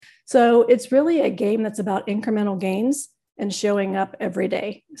So it's really a game that's about incremental gains and showing up every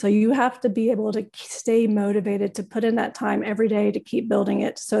day. So you have to be able to stay motivated to put in that time every day to keep building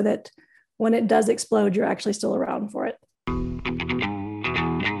it so that when it does explode, you're actually still around for it.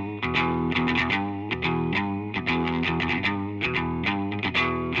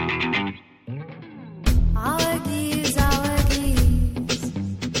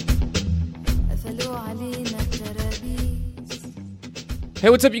 Hey,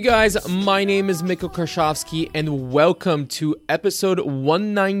 what's up, you guys? My name is Mikko Karshovsky, and welcome to episode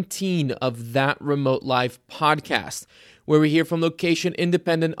 119 of That Remote Life podcast, where we hear from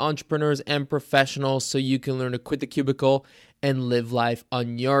location-independent entrepreneurs and professionals so you can learn to quit the cubicle and live life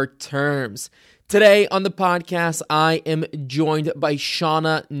on your terms. Today on the podcast, I am joined by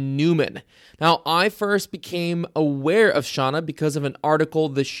Shauna Newman. Now, I first became aware of Shauna because of an article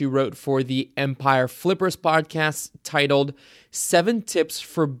that she wrote for the Empire Flippers podcast titled 7 Tips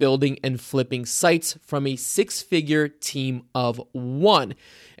for Building and Flipping Sites from a Six-Figure Team of One.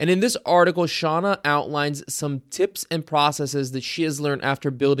 And in this article, Shauna outlines some tips and processes that she has learned after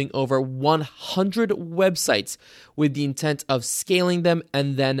building over 100 websites with the intent of scaling them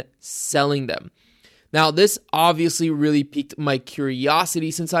and then selling them. Now, this obviously really piqued my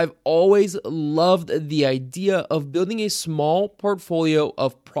curiosity since I've always loved the idea of building a small portfolio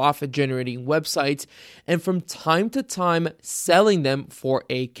of profit-generating websites and from time to time selling them for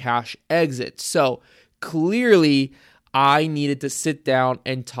a cash exit. So clearly, I needed to sit down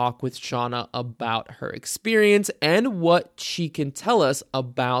and talk with Shauna about her experience and what she can tell us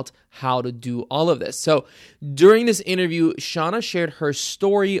about how to do all of this. So during this interview, Shauna shared her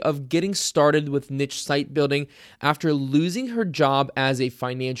story of getting started with niche site building after losing her job as a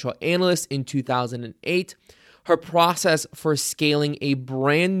financial analyst in 2008, her process for scaling a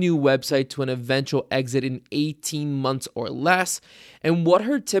brand new website to an eventual exit in 18 months or less, and what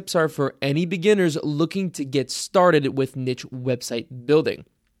her tips are for any beginners looking to get started with niche website building.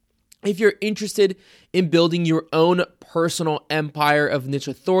 If you're interested in building your own personal empire of niche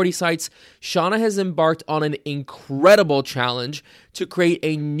authority sites, Shauna has embarked on an incredible challenge to create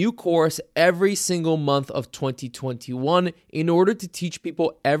a new course every single month of 2021 in order to teach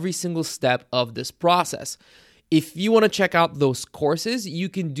people every single step of this process. If you want to check out those courses, you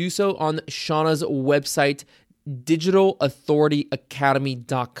can do so on Shauna's website,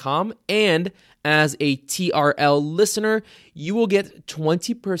 digitalauthorityacademy.com. And as a TRL listener, you will get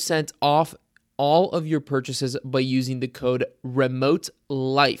 20% off all of your purchases by using the code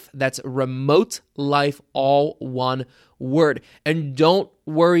REMOTELIFE. That's REMOTELIFE, all one word. And don't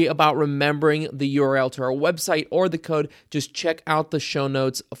worry about remembering the URL to our website or the code. Just check out the show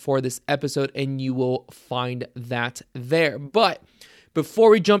notes for this episode and you will find that there. But before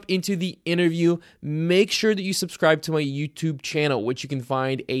we jump into the interview, make sure that you subscribe to my YouTube channel, which you can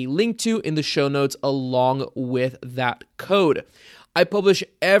find a link to in the show notes along with that code. I publish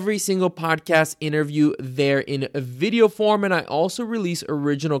every single podcast interview there in video form, and I also release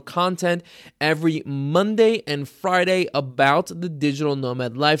original content every Monday and Friday about the digital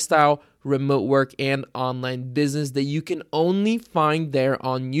nomad lifestyle, remote work, and online business that you can only find there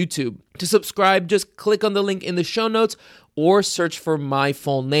on YouTube. To subscribe, just click on the link in the show notes or search for my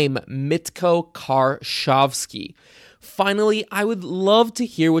full name, Mitko Karshovsky. Finally, I would love to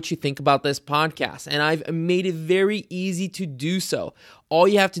hear what you think about this podcast, and I've made it very easy to do so. All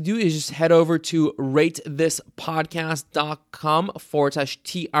you have to do is just head over to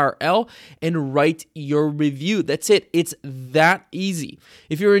ratethispodcast.com/TRL and write your review. That's it. It's that easy.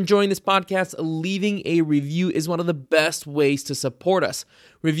 If you're enjoying this podcast, leaving a review is one of the best ways to support us.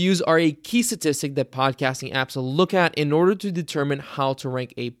 Reviews are a key statistic that podcasting apps look at in order to determine how to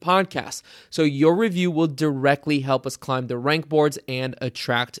rank a podcast. So your review will directly help us climb the rank boards and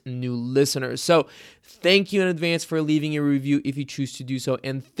attract new listeners. So thank you in advance for leaving a review if you choose to do so.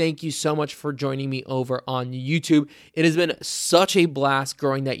 And thank you so much for joining me over on YouTube. It has been such a blast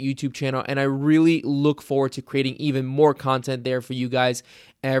growing that YouTube channel, and I really look forward to creating even more content there for you guys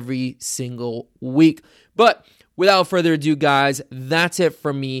every single week. But without further ado, guys, that's it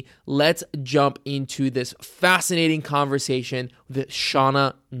from me. Let's jump into this fascinating conversation with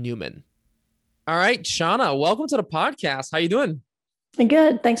Shauna Newman. All right, Shauna, welcome to the podcast. How you doing?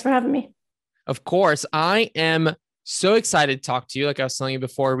 Good. Thanks for having me. Of course. I am so excited to talk to you. Like I was telling you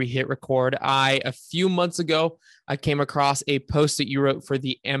before we hit record, a few months ago, I came across a post that you wrote for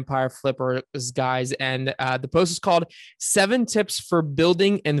the Empire Flippers guys. And the post is called 7 Tips for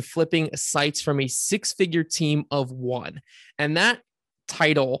Building and Flipping Sites from a Six-Figure Team of One. And that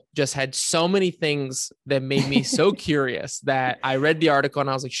title just had so many things that made me so curious that I read the article and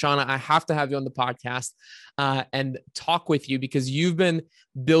I was like, Shauna, I have to have you on the podcast and talk with you because you've been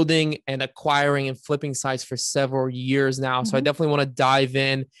building and acquiring and flipping sites for several years now. So I definitely want to dive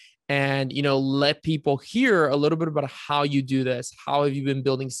in and, let people hear a little bit about how you do this. How have you been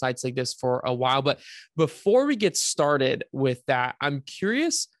building sites like this for a while? But before we get started with that, I'm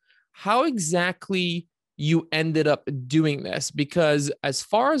curious how exactly you ended up doing this, because as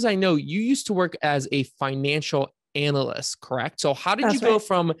far as I know, you used to work as a financial analyst, correct? So how did you go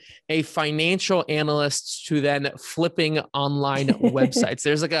from a financial analyst to then flipping online websites?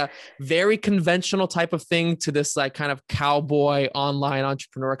 There's like a very conventional type of thing to this like kind of cowboy online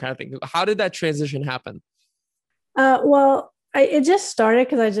entrepreneur kind of thing. How did that transition happen? Well, it just started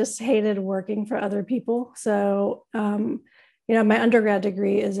because I just hated working for other people. So, my undergrad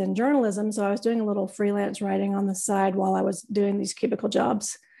degree is in journalism. So I was doing a little freelance writing on the side while I was doing these cubicle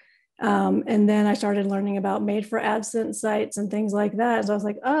jobs. And then I started learning about made for AdSense sites and things like that. So I was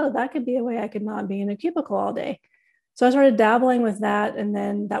like, oh, that could be a way I could not be in a cubicle all day. So I started dabbling with that. And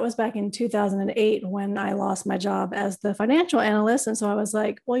then that was back in 2008 when I lost my job as the financial analyst. And so I was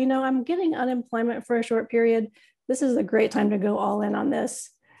like, well, I'm getting unemployment for a short period. This is a great time to go all in on this.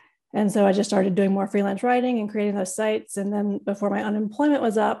 And so I just started doing more freelance writing and creating those sites. And then before my unemployment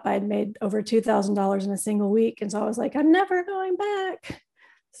was up, I had made over $2,000 in a single week. And so I was like, I'm never going back.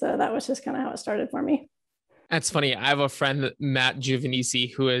 So that was just kind of how it started for me. That's funny. I have a friend, Matt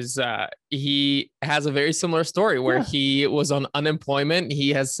Giovanisi, who is, he has a very similar story where he was on unemployment.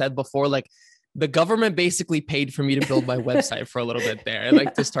 He has said before, like, the government basically paid for me to build my website for a little bit there,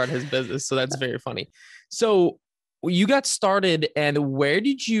 like to start his business. So that's very funny. So you got started, and where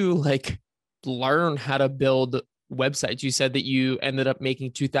did you like learn how to build websites? You said that you ended up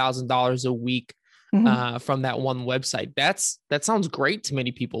making $2,000 a week from that one website. That sounds great to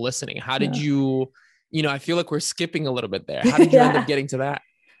many people listening. How did you, I feel like we're skipping a little bit there. How did you end up getting to that?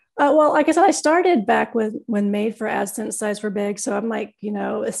 Well, like I said, I started back when made for AdSense sites were big. So I'm like,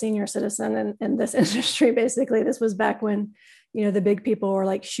 a senior citizen in this industry, basically. This was back when, the big people were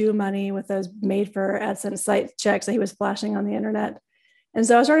like Shoe Money with those made for AdSense site checks that he was flashing on the internet. And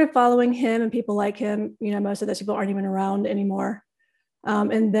so I started following him and people like him. Most of those people aren't even around anymore.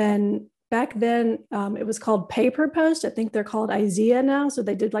 And then back then, it was called Pay Per Post. I think they're called IZEA now. So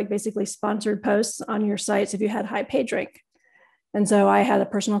they did like basically sponsored posts on your sites if you had high page rank. And so I had a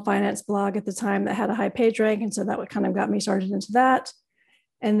personal finance blog at the time that had a high page rank. And so that kind of got me started into that.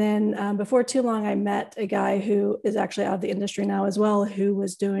 And then before too long, I met a guy who is actually out of the industry now as well, who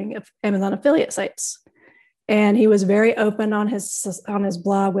was doing Amazon affiliate sites. And he was very open on his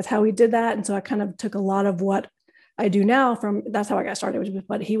blog with how he did that. And so I kind of took a lot of what I do now that's how I got started, which was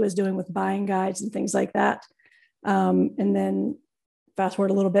what he was doing with buying guides and things like that. And then fast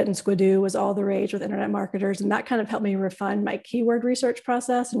forward a little bit, and Squidoo was all the rage with internet marketers. And that kind of helped me refine my keyword research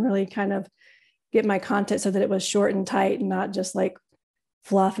process and really kind of get my content so that it was short and tight and not just like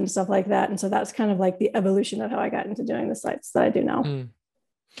fluff and stuff like that. And so that's kind of like the evolution of how I got into doing the sites that I do now.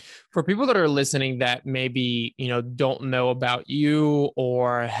 For people that are listening that maybe, don't know about you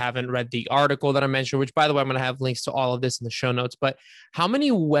or haven't read the article that I mentioned, which by the way, I'm going to have links to all of this in the show notes, but how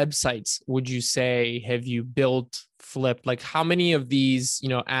many websites would you say have you built, flipped? Like how many of these,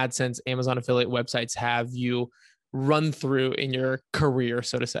 AdSense, Amazon affiliate websites have you run through in your career,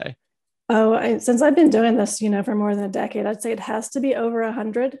 so to say? Oh, since I've been doing this, for more than a decade, I'd say it has to be over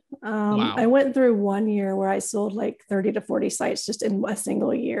 100. Wow. I went through one year where I sold like 30 to 40 sites just in a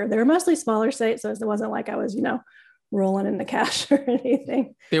single year. They were mostly smaller sites, so it wasn't like I was, rolling in the cash or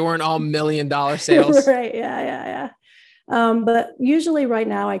anything. They weren't all $1 million sales. Right. Yeah. But usually right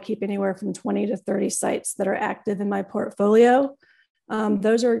now I keep anywhere from 20 to 30 sites that are active in my portfolio.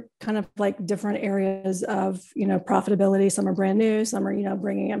 Those are kind of like different areas of, profitability. Some are brand new, some are,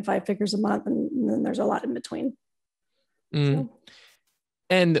 bringing in 5 figures a month, and then there's a lot in between. So.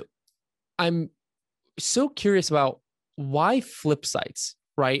 And I'm so curious about why flip sites,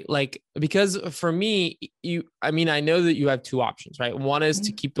 right? Like, because for me, I know that you have 2 options, right? One is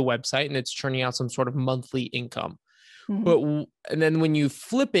to keep the website and it's churning out some sort of monthly income. And then when you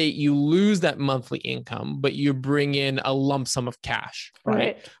flip it, you lose that monthly income, but you bring in a lump sum of cash,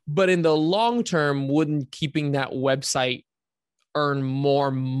 right? But in the long term, wouldn't keeping that website earn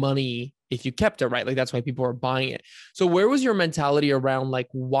more money if you kept it, right? Like that's why people are buying it. So where was your mentality around like,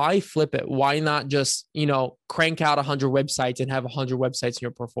 why flip it? Why not just, crank out 100 websites and have 100 websites in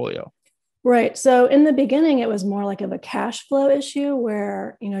your portfolio? Right. So in the beginning, it was more like of a cash flow issue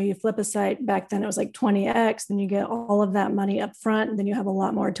where, you flip a site. Back then it was like 20x, then you get all of that money up front, and then you have a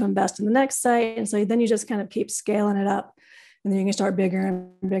lot more to invest in the next site. And so then you just kind of keep scaling it up. And then you can start bigger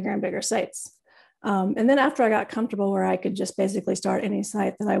and bigger and bigger sites. And then after I got comfortable where I could just basically start any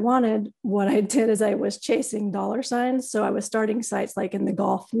site that I wanted, what I did is I was chasing dollar signs. So I was starting sites like in the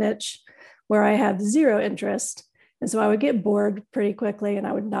golf niche where I have zero interest. And so I would get bored pretty quickly and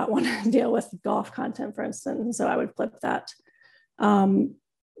I would not want to deal with golf content, for instance. And so I would flip that.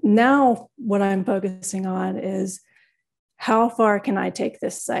 Now what I'm focusing on is how far can I take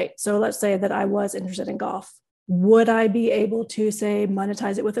this site? So let's say that I was interested in golf. Would I be able to, say,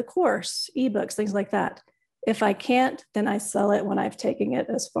 monetize it with a course, ebooks, things like that? If I can't, then I sell it when I've taken it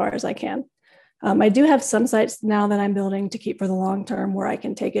as far as I can. I do have some sites now that I'm building to keep for the long term where I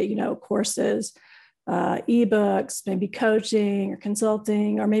can take it, courses, ebooks, maybe coaching or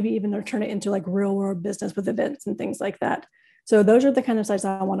consulting, or maybe even turn it into like real world business with events and things like that. So those are the kind of sites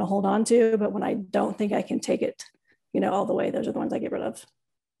I want to hold on to. But when I don't think I can take it, all the way, those are the ones I get rid of.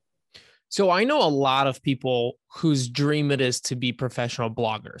 So I know a lot of people whose dream it is to be professional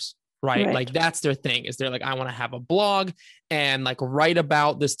bloggers, right? Like that's their thing, is they're like, I want to have a blog and like write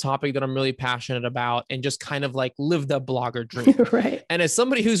about this topic that I'm really passionate about and just kind of like live the blogger dream. Right. And as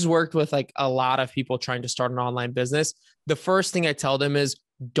somebody who's worked with like a lot of people trying to start an online business, the first thing I tell them is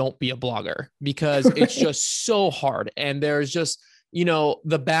don't be a blogger, because it's just so hard. And there's just,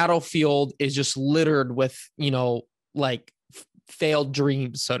 the battlefield is just littered with, like failed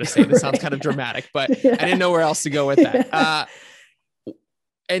dreams, so to say. This sounds kind of dramatic, but I didn't know where else to go with that.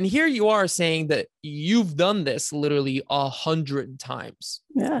 And here you are saying that you've done this literally 100 times,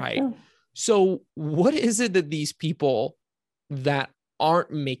 right? Yeah. So what is it that these people that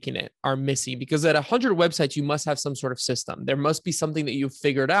aren't making it are missing? Because at 100 websites, you must have some sort of system. There must be something that you've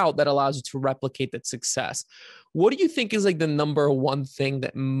figured out that allows you to replicate that success. What do you think is like the number one thing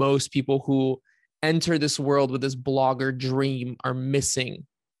that most people who enter this world with this blogger dream are missing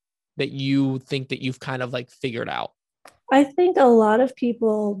that you think that you've kind of like figured out? I think a lot of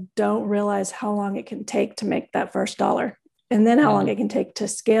people don't realize how long it can take to make that first dollar, and then how long it can take to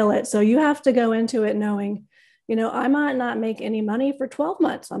scale it. So you have to go into it knowing, I might not make any money for 12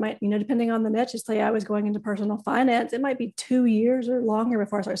 months. I might, depending on the niche, say I was going into personal finance, it might be 2 years or longer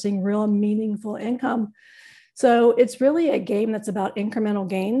before I start seeing real meaningful income. So it's really a game that's about incremental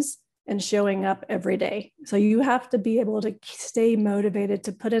gains and showing up every day. So you have to be able to stay motivated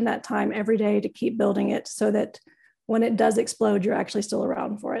to put in that time every day to keep building it so that when it does explode, you're actually still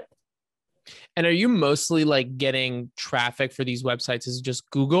around for it. And are you mostly like getting traffic for these websites? Is it just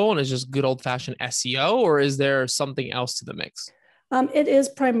Google and it's just good old fashioned SEO, or is there something else to the mix? It is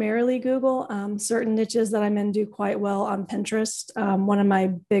primarily Google. Certain niches that I'm in do quite well on Pinterest. One of my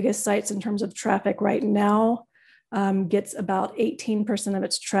biggest sites in terms of traffic right now gets about 18% of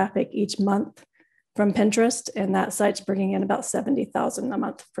its traffic each month from Pinterest. And that site's bringing in about 70,000 a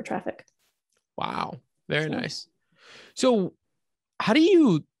month for traffic. Wow. Very nice. So how do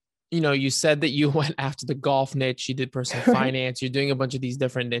you said that you went after the golf niche, you did personal finance, you're doing a bunch of these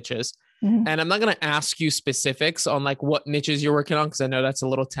different niches. Mm-hmm. And I'm not going to ask you specifics on like what niches you're working on, because I know that's a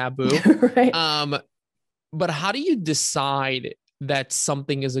little taboo. Right. But how do you decide that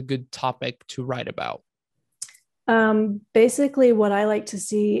something is a good topic to write about? Basically, what I like to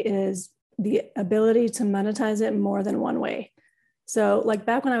see is the ability to monetize it more than one way. So like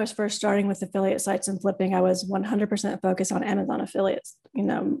back when I was first starting with affiliate sites and flipping, I was 100% focused on Amazon affiliates,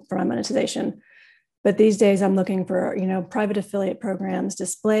 for my monetization. But these days I'm looking for, private affiliate programs,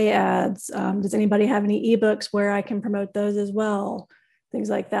 display ads. Does anybody have any ebooks where I can promote those as well? Things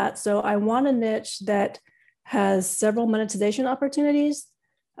like that. So I want a niche that has several monetization opportunities,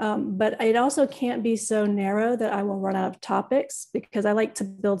 but it also can't be so narrow that I will run out of topics, because I like to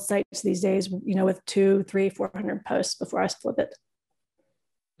build sites these days, with 200, 300, 400 posts before I flip it.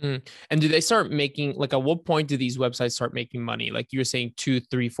 And do they start making, like, at what point do these websites start making money? Like you were saying 200,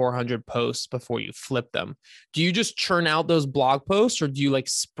 300, 400 posts before you flip them. Do you just churn out those blog posts, or do you like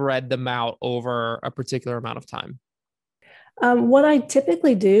spread them out over a particular amount of time? What I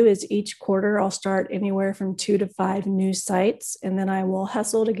typically do is each quarter, I'll start anywhere from 2 to 5 new sites. And then I will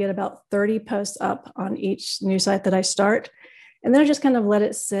hustle to get about 30 posts up on each new site that I start. And then I just kind of let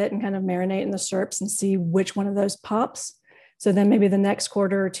it sit and kind of marinate in the SERPs and see which one of those pops. So then maybe the next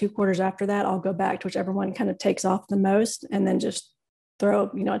quarter or 2 quarters after that, I'll go back to whichever one kind of takes off the most, and then just throw,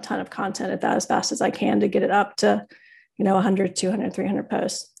 a ton of content at that as fast as I can to get it up to, 100, 200, 300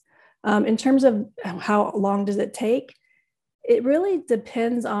 posts. In terms of how long does it take, it really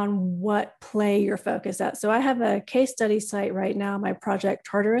depends on what play you're focused at. So I have a case study site right now, my Project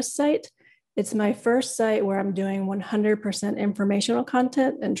Tartarus site. It's my first site where I'm doing 100% informational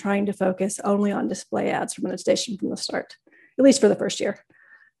content and trying to focus only on display ads for monetization from the start, at least for the first year.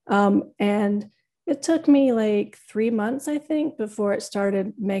 And It took me like 3 months, I think, before it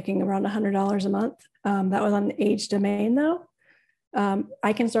started making around $100 a month. That was on an age domain, though.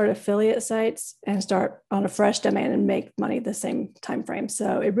 I can start affiliate sites and start on a fresh domain and make money the same time frame.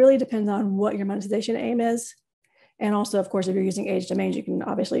 So it really depends on what your monetization aim is. And also, of course, if you're using age domains, you can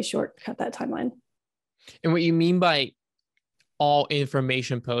obviously shortcut that timeline. And what you mean by all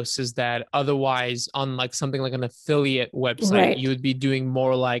information posts is that otherwise on like something like an affiliate website, Right. you would be doing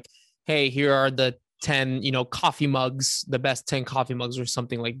more like, hey, here are the 10, coffee mugs, the best 10 coffee mugs or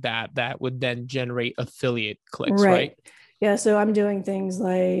something like that, that would then generate affiliate clicks, right? Right. Yeah. So I'm doing things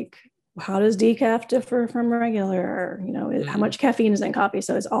like how does decaf differ from regular? Or, how much caffeine is in coffee?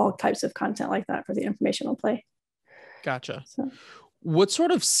 So it's all types of content like that for the informational play. Gotcha. So, What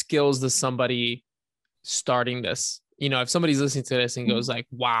sort of skills does somebody starting this, if somebody's listening to this and goes like,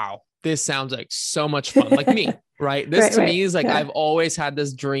 wow, this sounds like so much fun, like me, right? This right, to right. me is like, Yeah. I've always had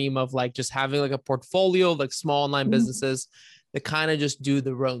this dream of like just having like a portfolio of like small online businesses that kind of just do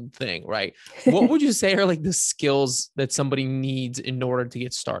their own thing, right? What would you say are like the skills that somebody needs in order to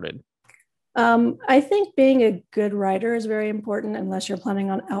get started? I think being a good writer is very important unless you're planning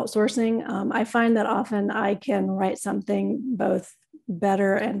on outsourcing. I find that often I can write something both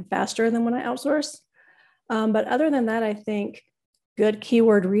better and faster than when I outsource. But other than that, I think good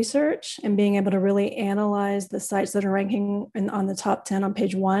keyword research and being able to really analyze the sites that are ranking on the top 10 on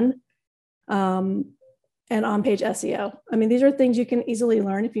page one and on page SEO. I mean, these are things you can easily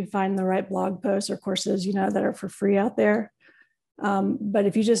learn if you find the right blog posts or courses, that are for free out there. But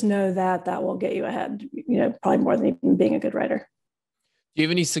if you just know that, that will get you ahead, probably more than even being a good writer. Do you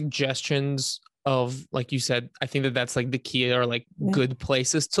have any suggestions of, like you said, I think that that's like the key, or like good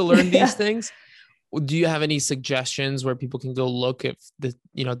places to learn these things? Do you have any suggestions where people can go look if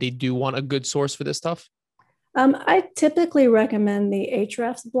they do want a good source for this stuff? I typically recommend the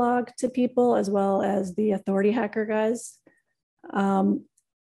Ahrefs blog to people as well as the Authority Hacker guys.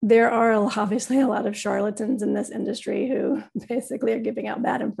 There are obviously a lot of charlatans in this industry who basically are giving out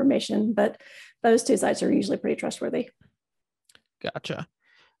bad information, but those two sites are usually pretty trustworthy. Gotcha.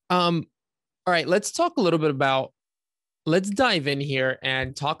 All right, let's dive in here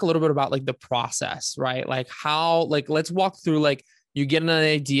and talk a little bit about like the process, right? Like how, like, let's walk through, like you get an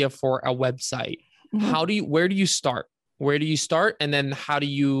idea for a website. Where do you start? Where do you start? And then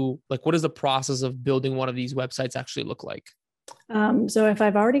what does the process of building one of these websites actually look like? So if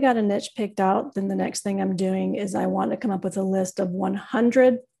I've already got a niche picked out, then the next thing I'm doing is I want to come up with a list of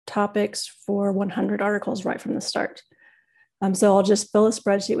 100 topics for 100 articles right from the start. So I'll just fill a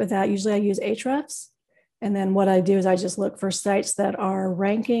spreadsheet with that. Usually I use Ahrefs. And then what I do is I just look for sites that are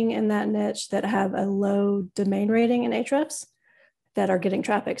ranking in that niche that have a low domain rating in Ahrefs that are getting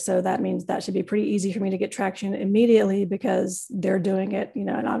traffic. So that means that should be pretty easy for me to get traction immediately because they're doing it,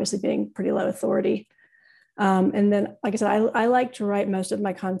 and obviously being pretty low authority. And then, like I said, I like to write most of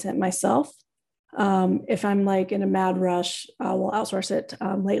my content myself. If I'm like in a mad rush, we'll outsource it.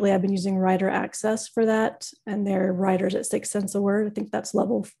 Lately, I've been using Writer Access for that, and they're writers at 6 cents a word. I think that's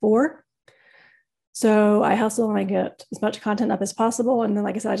level 4. So I hustle and I get as much content up as possible. And then,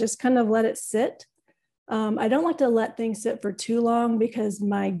 like I said, I just kind of let it sit. I don't like to let things sit for too long because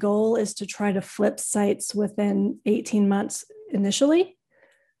my goal is to try to flip sites within 18 months initially.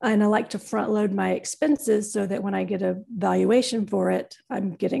 And I like to front load my expenses so that when I get a valuation for it,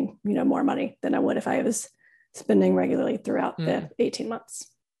 I'm getting, more money than I would if I was spending regularly throughout the 18 months.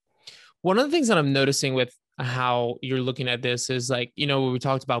 One of the things that I'm noticing with how you're looking at this is like, we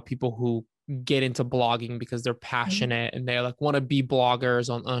talked about people who get into blogging because they're passionate and they like want to be bloggers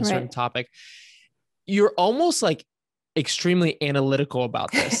on a certain topic. You're almost like extremely analytical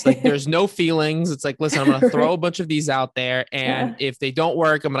about this. Like there's no feelings. It's like, listen, I'm going to throw a bunch of these out there. And if they don't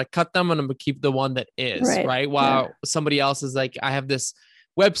work, I'm going to cut them and I'm going to keep the one that is right. While somebody else is like, I have this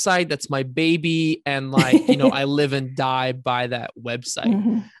website that's my baby. And like, I live and die by that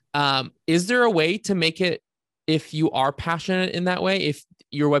website. Is there a way to make it, if you are passionate in that way, if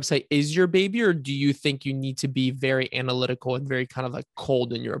your website is your baby, or do you think you need to be very analytical and very kind of like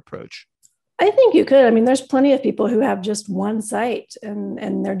cold in your approach? I think you could. I mean, there's plenty of people who have just one site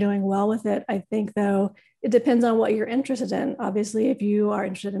and they're doing well with it. I think, though, it depends on what you're interested in. Obviously, if you are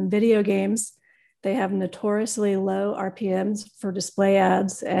interested in video games, they have notoriously low RPMs for display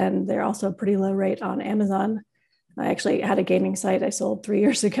ads, and they're also a pretty low rate on Amazon. I actually had a gaming site I sold 3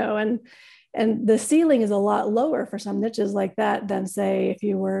 years ago, and the ceiling is a lot lower for some niches like that than, say, if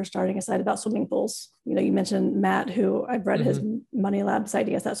you were starting a site about swimming pools. You mentioned Matt, who I've read his Money Lab site.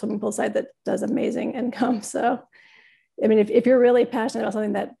 He has that swimming pool site that does amazing income. So, I mean, if you're really passionate about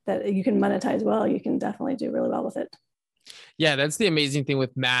something that you can monetize well, you can definitely do really well with it. Yeah, that's the amazing thing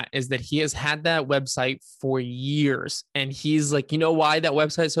with Matt is that he has had that website for years. And he's like, you know why that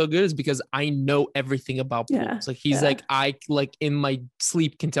website's so good is because I know everything about Yeah. pools. Like he's Yeah. like, I like in my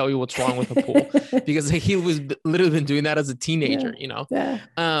sleep can tell you what's wrong with a pool because like, he was literally been doing that as a Yeah. teenager, you know? Yeah.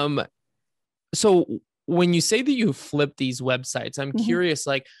 Um, so when you say that you flip these websites, I'm Mhm. curious,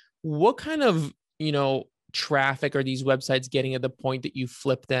 like what kind of, traffic are these websites getting at the point that you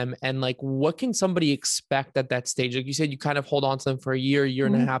flip them? And like, what can somebody expect at that stage? Like you said, you kind of hold on to them for a year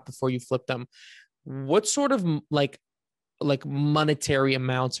and a Mhm. half before you flip them. What sort of like monetary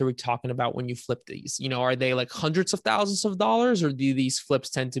amounts are we talking about when you flip these? Are they like hundreds of thousands of dollars, or do these flips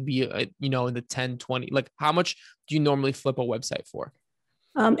tend to be, in the 10, 20, like how much do you normally flip a website for?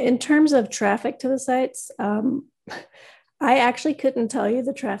 In terms of traffic to the sites, I actually couldn't tell you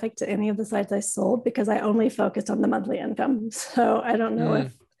the traffic to any of the sites I sold because I only focused on the monthly income. So I don't know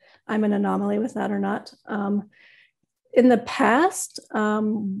if I'm an anomaly with that or not. In the past,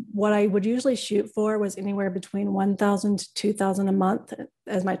 what I would usually shoot for was anywhere between 1,000 to 2,000 a month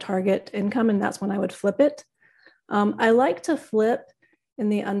as my target income, and that's when I would flip it. I like to flip in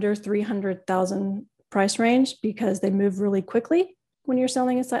the under 300,000 price range because they move really quickly when you're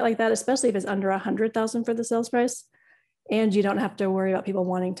selling a site like that, especially if it's under 100,000 for the sales price. And you don't have to worry about people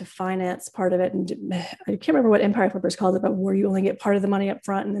wanting to finance part of it. And I can't remember what Empire Flippers calls it, but where you only get part of the money up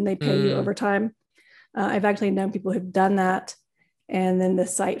front and then they pay you over time. I've actually known people who've done that and then the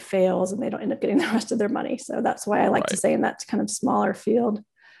site fails and they don't end up getting the rest of their money. So that's why I like to Right. say in that kind of smaller field.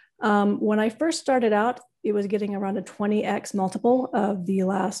 When I first started out, it was getting around a 20x multiple of the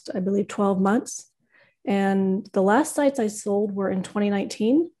last, I believe, 12 months. And the last sites I sold were in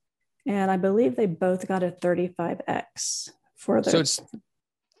 2019. And I believe they both got a 35x for So their. it's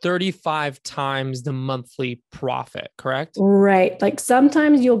 35 times the monthly profit, correct? Right. Like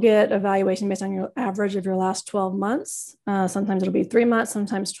sometimes you'll get a valuation based on your average of your last 12 months. Sometimes it'll be 3 months,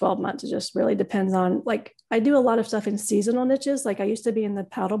 sometimes 12 months. It just really depends on, like, I do a lot of stuff in seasonal niches. Like I used to be in the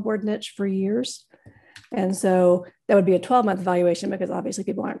paddleboard niche for years. And so that would be a 12-month valuation because obviously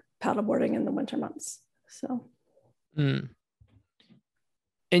people aren't paddleboarding in the winter months. So, Mm.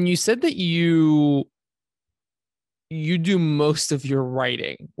 And you said that you do most of your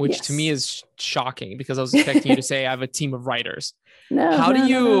writing, which to me yes. is shocking because I was expecting you to say I have a team of writers. No, How do no, no,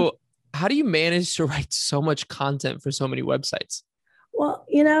 no. you how do you manage to write so much content for so many websites? Well,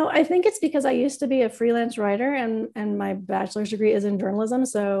 I think it's because I used to be a freelance writer and my bachelor's degree is in journalism.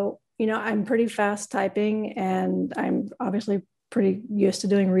 So, I'm pretty fast typing and I'm obviously pretty used to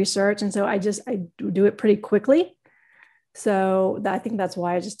doing research. And so I do it pretty quickly. So I think that's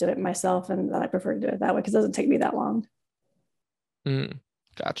why I just do it myself and that I prefer to do it that way because it doesn't take me that long. Mm,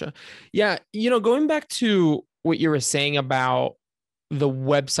 gotcha. Yeah, going back to what you were saying about the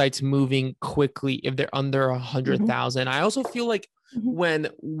websites moving quickly if they're under 100,000. I also feel like Mm-hmm. when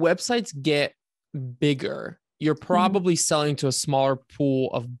websites get bigger, you're Mm-hmm. probably selling to a smaller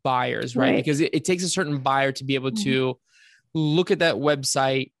pool of buyers, right? Right. Because it takes a certain buyer to be able Mm-hmm. to look at that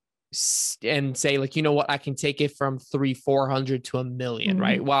website and say, like, you know what, I can take it from 300, 400 to 1 million,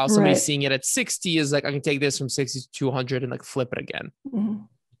 right? While Mm-hmm. somebody Right. seeing it at 60 is like, I can take this from 60 to 200 and like flip it again. Mm-hmm.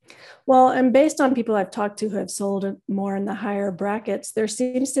 Well, and based on people I've talked to who have sold it more in the higher brackets, there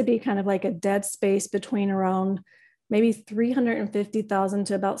seems to be kind of like a dead space between around maybe 350,000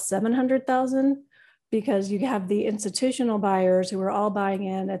 to about 700,000 because you have the institutional buyers who are all buying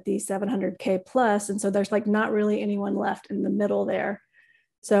in at the 700K plus. And so there's like not really anyone left in the middle there.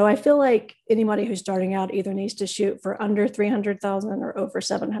 So I feel like anybody who's starting out either needs to shoot for under 300,000 or over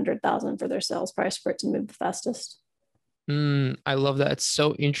 700,000 for their sales price for it to move the fastest. I love that. It's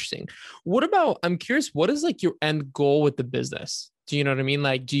so interesting. What about, I'm curious, what is like your end goal with the business? Do you know what I mean?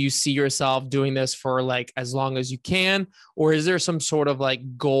 Like, do you see yourself doing this for like as long as you can, or is there some sort of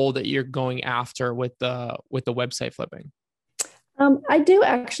like goal that you're going after with the website flipping? I do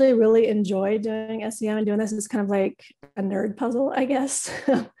actually really enjoy doing SEM and doing this. It's kind of like a nerd puzzle, I guess,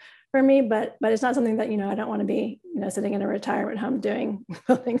 for me. But it's not something that I don't want to be sitting in a retirement home doing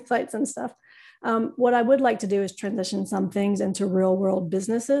building sites and stuff. What I would like to do is transition some things into real world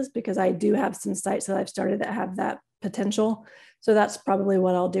businesses because I do have some sites that I've started that have that potential. So that's probably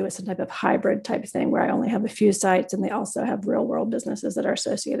what I'll do is some type of hybrid type thing where I only have a few sites and they also have real world businesses that are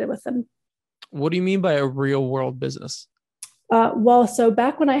associated with them. What do you mean by a real world business? Well, so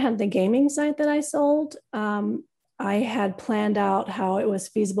back when I had the gaming site that I sold, I had planned out how it was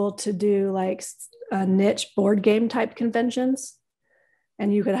feasible to do like a niche board game type conventions.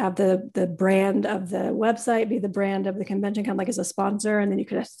 And you could have the brand of the website be the brand of the convention, kind of like as a sponsor. And then you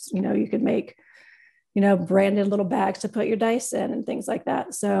could make branded little bags to put your dice in and things like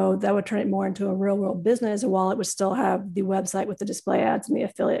that. So that would turn it more into a real world business while it would still have the website with the display ads and the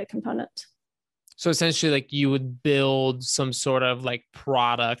affiliate component. So essentially, like you would build some sort of like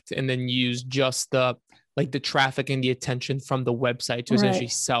product and then use just the traffic and the attention from the website to essentially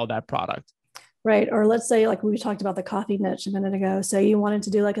sell that product. Right. Or let's say, like we talked about the coffee niche a minute ago. So you wanted to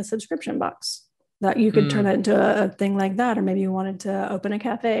do like a subscription box that you could turn it into a thing like that. Or maybe you wanted to open a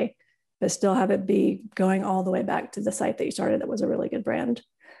cafe, but still have it be going all the way back to the site that you started that was a really good brand.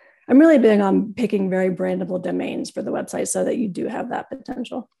 I'm really big on picking very brandable domains for the website so that you do have that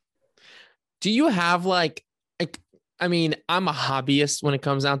potential. Do you have I'm a hobbyist when it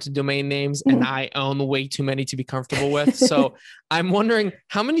comes down to domain names, and I own way too many to be comfortable with. So I'm wondering,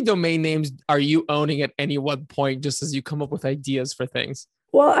 how many domain names are you owning at any one point, just as you come up with ideas for things?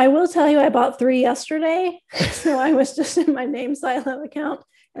 Well, I will tell you, I bought 3 yesterday. So I was just in my name silo account,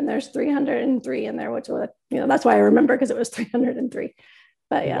 and there's 303 in there, which was, that's why I remember, because it was 303.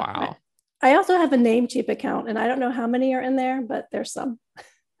 But yeah, wow. I also have a Namecheap account, and I don't know how many are in there, but there's some.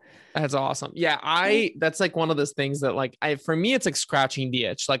 That's awesome. Yeah. That's like one of those things that for me, it's like scratching the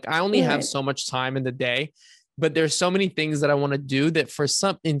itch. Like I only have so much time in the day, but there's so many things that I want to do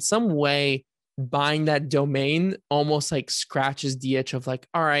that in some way, buying that domain almost like scratches the itch of like,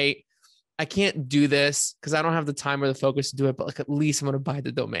 all right, I can't do this because I don't have the time or the focus to do it, but like, at least I'm going to buy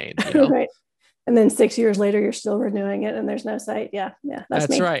the domain. Right. And then 6 years later, you're still renewing it and there's no site. Yeah. Yeah. That's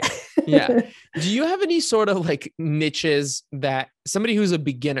me. Right. Yeah. Do you have any sort of like niches that somebody who's a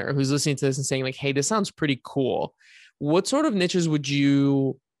beginner who's listening to this and saying like, hey, this sounds pretty cool. What sort of niches would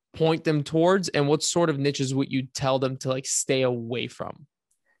you point them towards? And what sort of niches would you tell them to like stay away from?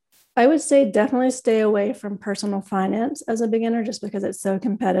 I would say definitely stay away from personal finance as a beginner, just because it's so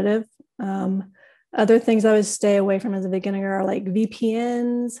competitive. Other things I would stay away from as a beginner are like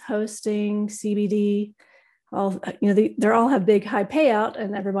VPNs, hosting, CBD. They all have big high payout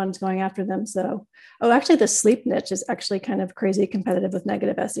and everyone's going after them. So, actually the sleep niche is actually kind of crazy competitive with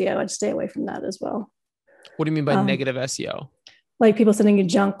negative SEO. I'd stay away from that as well. What do you mean by negative SEO? Like people sending you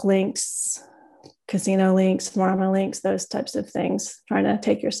junk links, casino links, pharma links, those types of things, trying to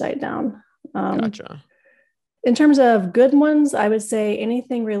take your site down. Gotcha. In terms of good ones, I would say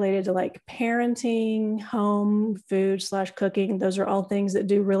anything related to like parenting, home, food / cooking. Those are all things that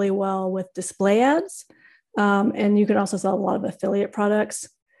do really well with display ads. And you can also sell a lot of affiliate products.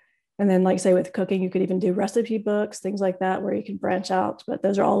 And then like say with cooking, you could even do recipe books, things like that, where you can branch out. But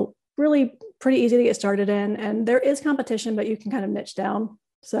those are all really pretty easy to get started in. And there is competition, but you can kind of niche down.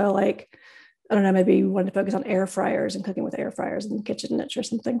 So like, I don't know, maybe you want to focus on air fryers and cooking with air fryers in the kitchen niche or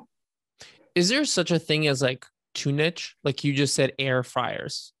something. Is there such a thing as like too niche? Like you just said air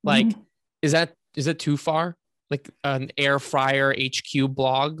fryers. Like, is it too far? Like an air fryer HQ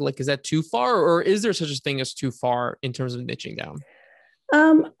blog? Like, is that too far, or is there such a thing as too far in terms of niching down?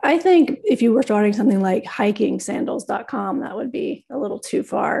 I think if you were starting something like hikingsandals.com, that would be a little too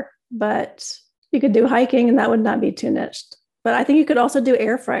far, but you could do hiking and that would not be too niched. But I think you could also do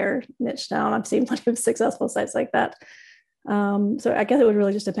air fryer niche down. I've seen plenty of successful sites like that. So I guess it would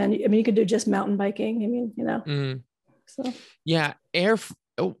really just depend. I mean, you could do just mountain biking. I mean, So yeah,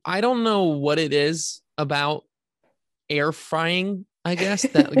 I don't know what it is about air frying, I guess,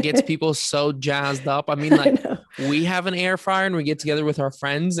 that gets people so jazzed up. I mean, like we have an air fryer and we get together with our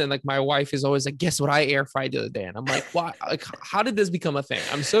friends, and like my wife is always like, guess what I air fried the other day? And I'm like, why? Like, how did this become a thing?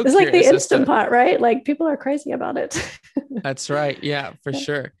 I'm so curious. It's like the Instant Pot, right? Like people are crazy about it. That's right. Yeah, for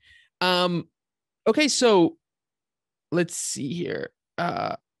sure. Okay, so let's see here.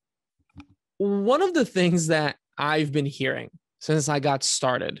 One of the things that I've been hearing since I got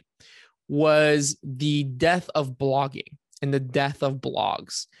started was the death of blogging and the death of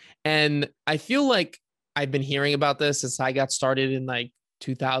blogs. And I feel like I've been hearing about this since I got started in like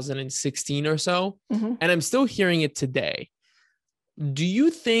 2016 or so, and I'm still hearing it today. Do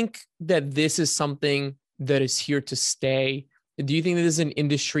you think that this is something that is here to stay? Do you think that this is an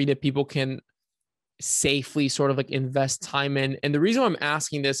industry that people can safely sort of like invest time in? And the reason why I'm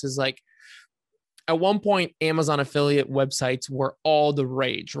asking this is like, at one point, Amazon affiliate websites were all the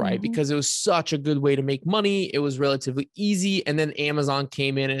rage, right? Because it was such a good way to make money. It was relatively easy. And then Amazon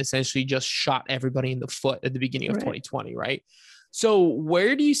came in and essentially just shot everybody in the foot at the beginning of 2020, right? So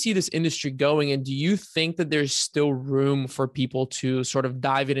where do you see this industry going? And do you think that there's still room for people to sort of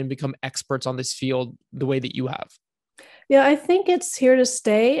dive in and become experts on this field the way that you have? Yeah, I think it's here to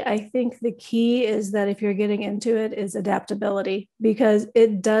stay. I think the key is that if you're getting into it is adaptability, because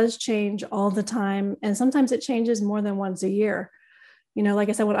it does change all the time. And sometimes it changes more than once a year. Like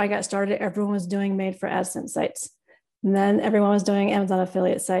I said, when I got started, everyone was doing made for AdSense sites. And then everyone was doing Amazon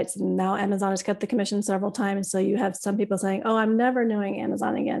affiliate sites. And now Amazon has cut the commission several times. So you have some people saying, oh, I'm never doing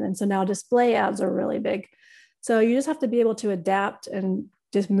Amazon again. And so now display ads are really big. So you just have to be able to adapt and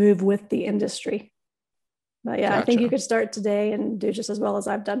just move with the industry. But yeah, Gotcha. I think you could start today and do just as well as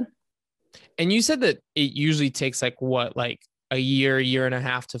I've done. And you said that it usually takes like what, like a year and a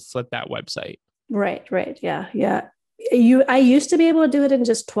half to flip that website. Right. Yeah. I used to be able to do it in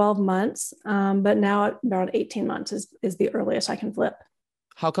just 12 months, but now around 18 months is the earliest I can flip.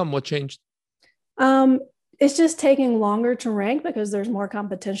 How come? What changed? Um, it's just taking longer to rank because there's more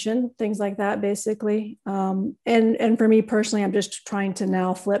competition, things like that, basically. And for me personally, I'm just trying to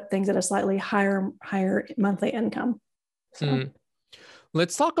now flip things at a slightly higher monthly income. So.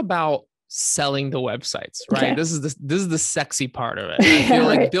 Let's talk about selling the websites, right? Okay. This is the sexy part of it. I feel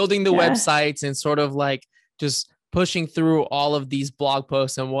like building the websites and sort of like just pushing through all of these blog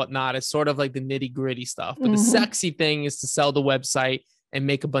posts and whatnot. It's sort of like the nitty gritty stuff, but the sexy thing is to sell the website and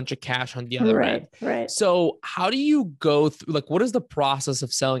make a bunch of cash on the other end. Right. So how do you go through, like, what does the process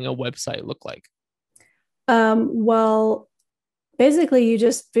of selling a website look like? Well, basically you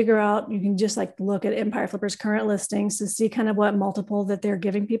just figure out, you can just like look at Empire Flipper's current listings to see kind of what multiple that they're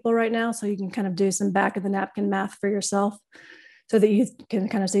giving people right now. So you can kind of do some back of the napkin math for yourself so that you can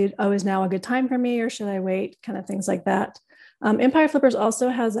kind of see, oh, is now a good time for me or should I wait? Kind of things like that. Empire Flippers also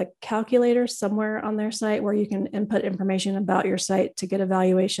has a calculator somewhere on their site where you can input information about your site to get a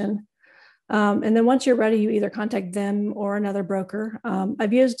valuation. And then once you're ready, you either contact them or another broker.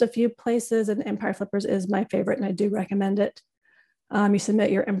 I've used a few places and Empire Flippers is my favorite and I do recommend it. You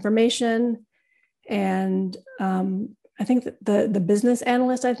submit your information and I think that the business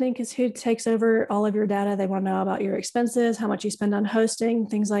analyst, I think, is who takes over all of your data. They want to know about your expenses, how much you spend on hosting,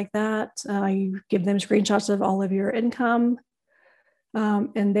 things like that. You give them screenshots of all of your income.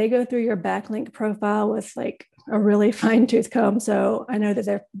 And they go through your backlink profile with like a really fine tooth comb. So I know that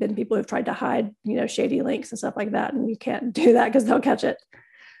there have been people who've tried to hide, shady links and stuff like that. And you can't do that because they'll catch it.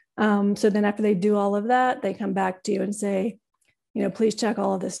 So then after they do all of that, they come back to you and say, please check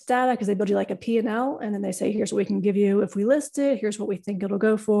all of this data because they build you like a P&L. And then they say, here's what we can give you if we list it. Here's what we think it'll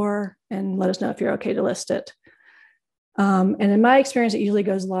go for. And let us know if you're okay to list it. And in my experience, it usually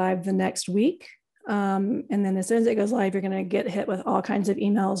goes live the next week. And then as soon as it goes live, you're going to get hit with all kinds of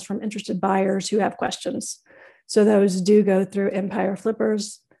emails from interested buyers who have questions. So those do go through Empire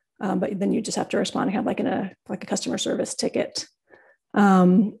Flippers, but then you just have to respond kind of like in a customer service ticket.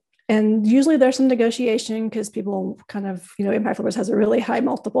 And usually there's some negotiation because people kind of, Empire Flippers has a really high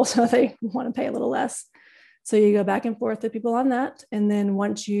multiple, so they want to pay a little less. So you go back and forth with people on that. And then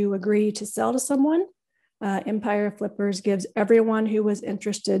once you agree to sell to someone, Empire Flippers gives everyone who was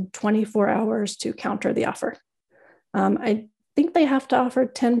interested 24 hours to counter the offer. I think they have to offer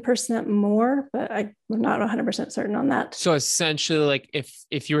 10% more, but I'm not 100% certain on that. So essentially, like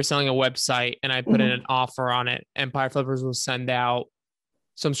if you were selling a website and I put in an offer on it, Empire Flippers will send out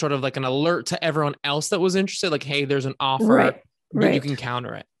some sort of like an alert to everyone else that was interested, like, hey, there's an offer, but you can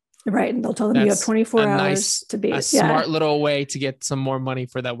counter it. Right. And they'll tell them you have 24 hours to beat it. Smart little way to get some more money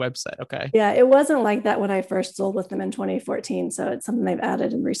for that website. Okay. Yeah. It wasn't like that when I first sold with them in 2014. So it's something they've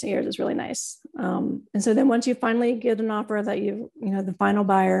added in recent years. It's really nice. And so then once you finally get an offer that the final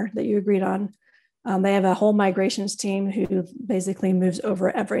buyer that you agreed on, they have a whole migrations team who basically moves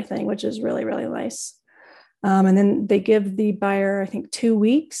over everything, which is really, really nice. And then they give the buyer, I think, 2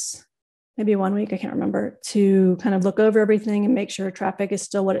 weeks, maybe 1 week, I can't remember, to kind of look over everything and make sure traffic is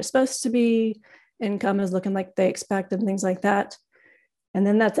still what it's supposed to be, income is looking like they expect and things like that. And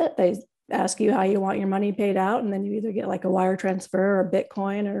then that's it. They ask you how you want your money paid out. And then you either get like a wire transfer or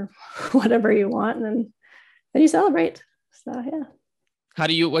Bitcoin or whatever you want. And then you celebrate. So,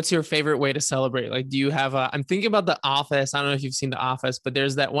 yeah. What's your favorite way to celebrate? Like, do you have I'm thinking about The Office. I don't know if you've seen The Office, but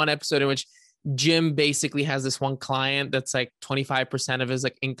there's that one episode in which Jim basically has this one client that's like 25% of his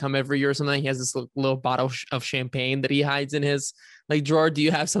like income every year or something. He has this little bottle of champagne that he hides in his like drawer. Do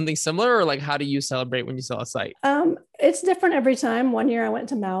you have something similar, or like how do you celebrate when you sell a site? It's different every time. One year I went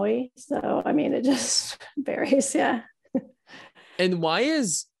to Maui, so I mean it just varies. Yeah. And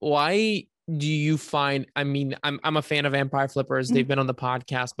why do you find? I mean, I'm a fan of Empire Flippers. They've been on the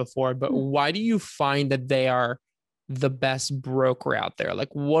podcast before, but why do you find that they are the best broker out there? Like,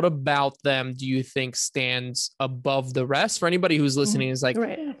 what about them do you think stands above the rest? For anybody who's listening is like,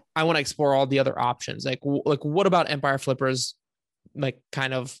 I want to explore all the other options. Like what about Empire Flippers? Like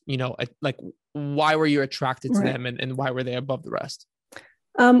kind of, like why were you attracted to them and why were they above the rest?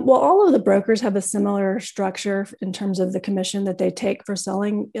 Well, all of the brokers have a similar structure in terms of the commission that they take for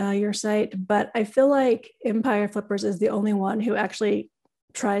selling your site. But I feel like Empire Flippers is the only one who actually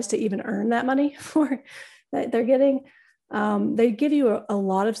tries to even earn that money They're getting, they give you a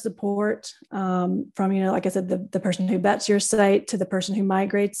lot of support from, like I said, the person who vets your site to the person who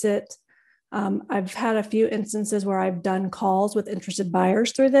migrates it. I've had a few instances where I've done calls with interested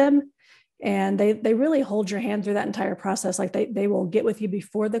buyers through them, and they really hold your hand through that entire process. Like they will get with you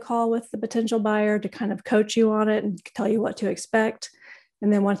before the call with the potential buyer to kind of coach you on it and tell you what to expect.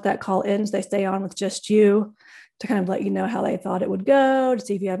 And then once that call ends, they stay on with just you to kind of let you know how they thought it would go, to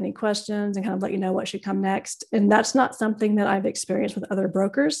see if you have any questions and kind of let you know what should come next. And that's not something that I've experienced with other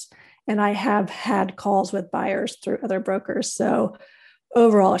brokers. And I have had calls with buyers through other brokers. So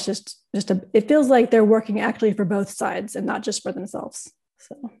overall, it's just it feels like they're working actually for both sides and not just for themselves.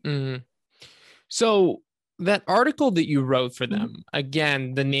 So. Mm-hmm. So that article that you wrote for them,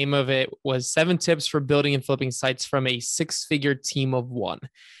 again, the name of it was 7 Tips for Building and Flipping Sites from a 6-Figure Team of One.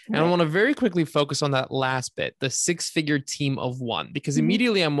 And I want to very quickly focus on that last bit, the 6-figure team of one, because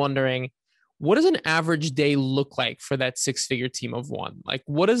immediately I'm wondering, what does an average day look like for that 6-figure team of one? Like,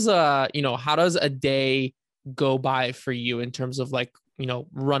 what is how does a day go by for you in terms of like,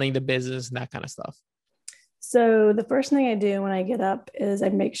 running the business and that kind of stuff? So the first thing I do when I get up is I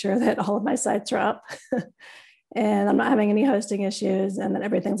make sure that all of my sites are up and I'm not having any hosting issues and that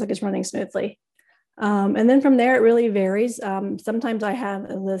everything's like it's running smoothly. And then from there, it really varies. Sometimes I have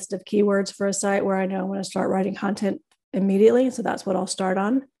a list of keywords for a site where I know I'm going to start writing content immediately. So that's what I'll start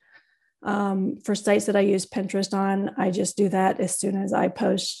on. For sites that I use Pinterest on, I just do that as soon as I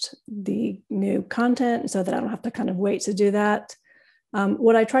post the new content so that I don't have to kind of wait to do that.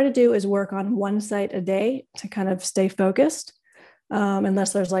 What I try to do is work on one site a day to kind of stay focused,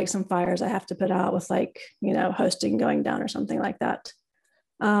 unless there's like some fires I have to put out with like, hosting going down or something like that.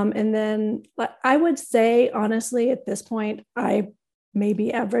 And then I would say, honestly, at this point, I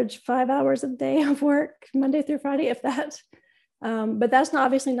maybe average 5 hours a day of work, Monday through Friday, if that. But that's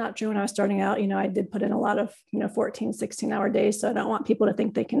obviously not true when I was starting out. I did put in a lot of, 14, 16-hour days. So I don't want people to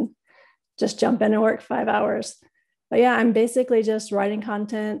think they can just jump in and work 5 hours. But yeah, I'm basically just writing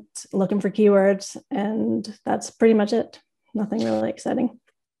content, looking for keywords, and that's pretty much it. Nothing really exciting.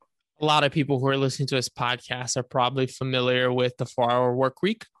 A lot of people who are listening to this podcast are probably familiar with the 4-hour work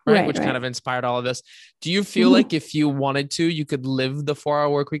week, right? Which kind of inspired all of this. Do you feel like if you wanted to, you could live the 4-hour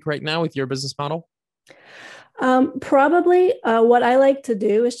work week right now with your business model? Probably. What I like to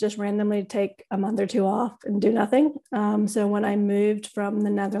do is just randomly take a month or two off and do nothing. So when I moved from the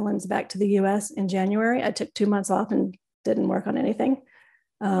Netherlands back to the US in January, I took 2 months off and didn't work on anything.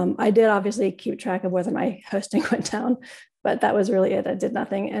 I did obviously keep track of whether my hosting went down, but that was really it. I did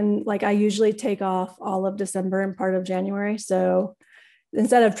nothing. And like I usually take off all of December and part of January. So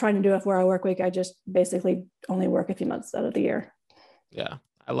instead of trying to do a 4-hour work week, I just basically only work a few months out of the year. Yeah,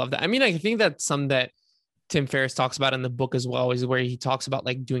 I love that. I mean, I think that's something that Tim Ferriss talks about in the book as well, is where he talks about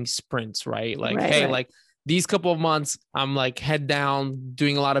like doing sprints, right? Like, like these couple of months, I'm like head down,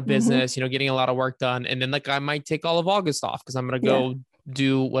 doing a lot of business, getting a lot of work done. And then like, I might take all of August off because I'm going to go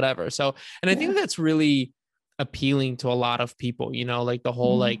do whatever. So, and I think that's really appealing to a lot of people, like the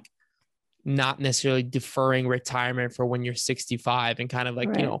whole, like not necessarily deferring retirement for when you're 65 and kind of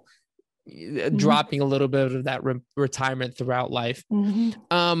like, dropping a little bit of that retirement throughout life.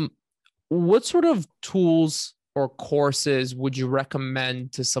 What sort of tools or courses would you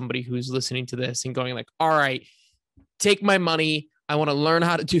recommend to somebody who's listening to this and going like, all right, take my money. I want to learn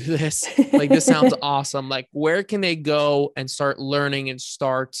how to do this. Like, this sounds awesome. Like, where can they go and start learning and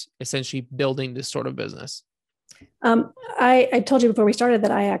start essentially building this sort of business? I told you before we started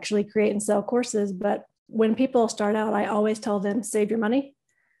that I actually create and sell courses, but when people start out, I always tell them, save your money,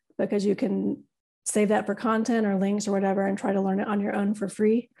 because you can save that for content or links or whatever and try to learn it on your own for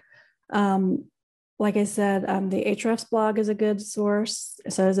free. Like I said, the Ahrefs blog is a good source.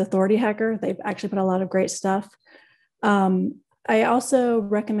 So is Authority Hacker. They've actually put a lot of great stuff. I also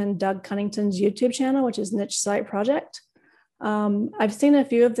recommend Doug Cunnington's YouTube channel, which is Niche Site Project. I've seen a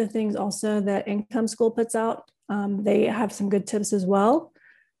few of the things also that Income School puts out. They have some good tips as well.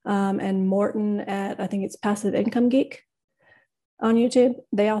 And Morton at, I think it's Passive Income Geek on YouTube.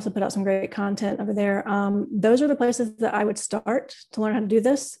 They also put out some great content over there. Those are the places that I would start to learn how to do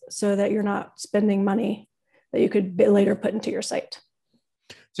this so that you're not spending money that you could later put into your site.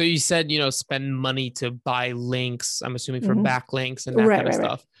 So you said, spend money to buy links, I'm assuming for backlinks and that kind of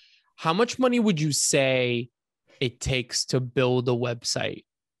stuff. How much money would you say it takes to build a website?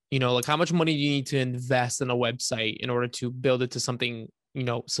 Like how much money do you need to invest in a website in order to build it to something,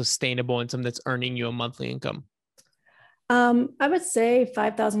 sustainable and something that's earning you a monthly income? I would say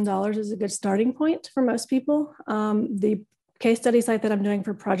 $5,000 is a good starting point for most people. The case study site that I'm doing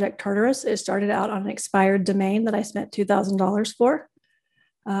for Project Tartarus, it started out on an expired domain that I spent $2,000 for.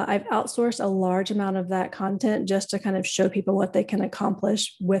 I've outsourced a large amount of that content just to kind of show people what they can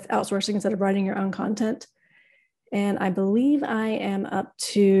accomplish with outsourcing instead of writing your own content. And I believe I am up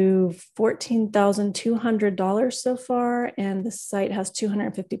to $14,200 so far, and the site has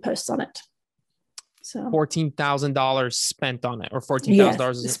 250 posts on it. So $14,000 spent on it, or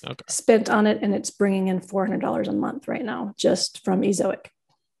 $14,000 yes, okay. Spent on it, and it's bringing in $400 a month right now just from Ezoic.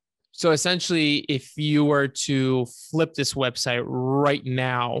 So essentially, if you were to flip this website right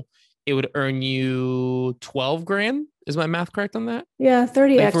now, it would earn you 12 grand. Is my math correct on that? Yeah,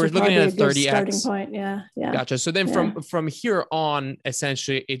 30x. Like if we're looking at a 30x starting point. Yeah. Gotcha. So then from here on,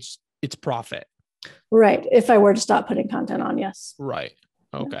 essentially, it's profit. Right. If I were to stop putting content on, yes. Right.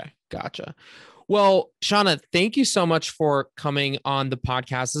 Okay. Gotcha. Well, Shauna, thank you so much for coming on the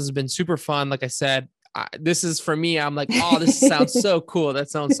podcast. This has been super fun. Like I said, this is for me. I'm like, oh, this sounds so cool. That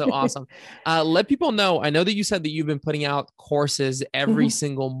sounds so awesome. Let people know. I know that you said that you've been putting out courses every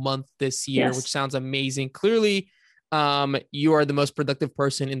single month this year, which sounds amazing. Clearly, you are the most productive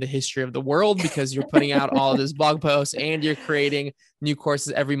person in the history of the world because you're putting out all of this blog posts and you're creating new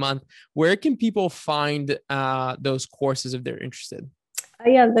courses every month. Where can people find those courses if they're interested?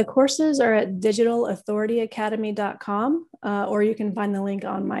 The courses are at digitalauthorityacademy.com, or you can find the link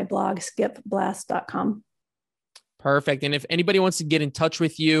on my blog, skipblast.com. Perfect. And if anybody wants to get in touch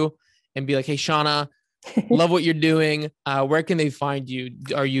with you and be like, hey, Shauna, love what you're doing, where can they find you?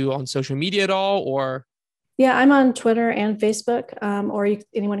 Are you on social media at all, or? Yeah, I'm on Twitter and Facebook, or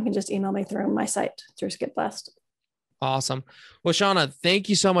anyone can just email me through my site, through Skip Blast. Awesome. Well, Shauna, thank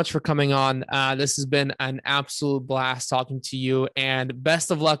you so much for coming on. This has been an absolute blast talking to you, and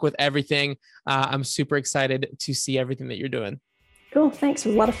best of luck with everything. I'm super excited to see everything that you're doing. Cool. Thanks. It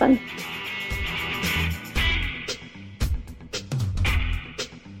was a lot of fun.